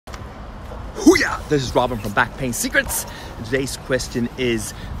Hooyah! This is Robin from Back Pain Secrets. Today's question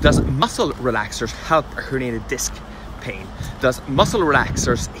is, does muscle relaxers help a herniated disc pain? Does muscle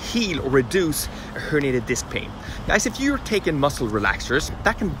relaxers heal or reduce a herniated disc pain? Guys, if you're taking muscle relaxers,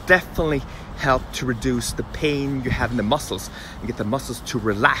 that can definitely help to reduce the pain you have in the muscles and get the muscles to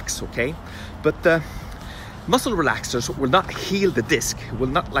relax, okay? But the muscle relaxers will not heal the disc, will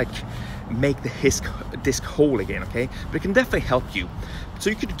not like make the disc whole again, okay? But it can definitely help you. So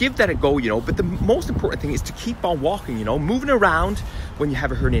you could give that a go, but the most important thing is to keep on walking, moving around when you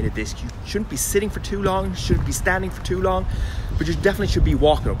have a herniated disc. You shouldn't be sitting for too long, shouldn't be standing for too long, but you definitely should be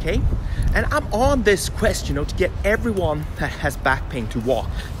walking, okay? And I'm on this quest, to get everyone that has back pain to walk.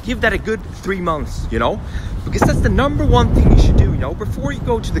 Give that a good 3 months, because that's the number one thing you should do, before you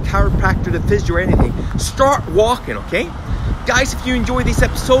go to the chiropractor, the physio or anything. Start walking, okay? Guys, if you enjoy these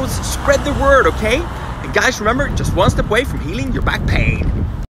episodes, spread the word, okay? And guys, remember, just one step away from healing your back pain.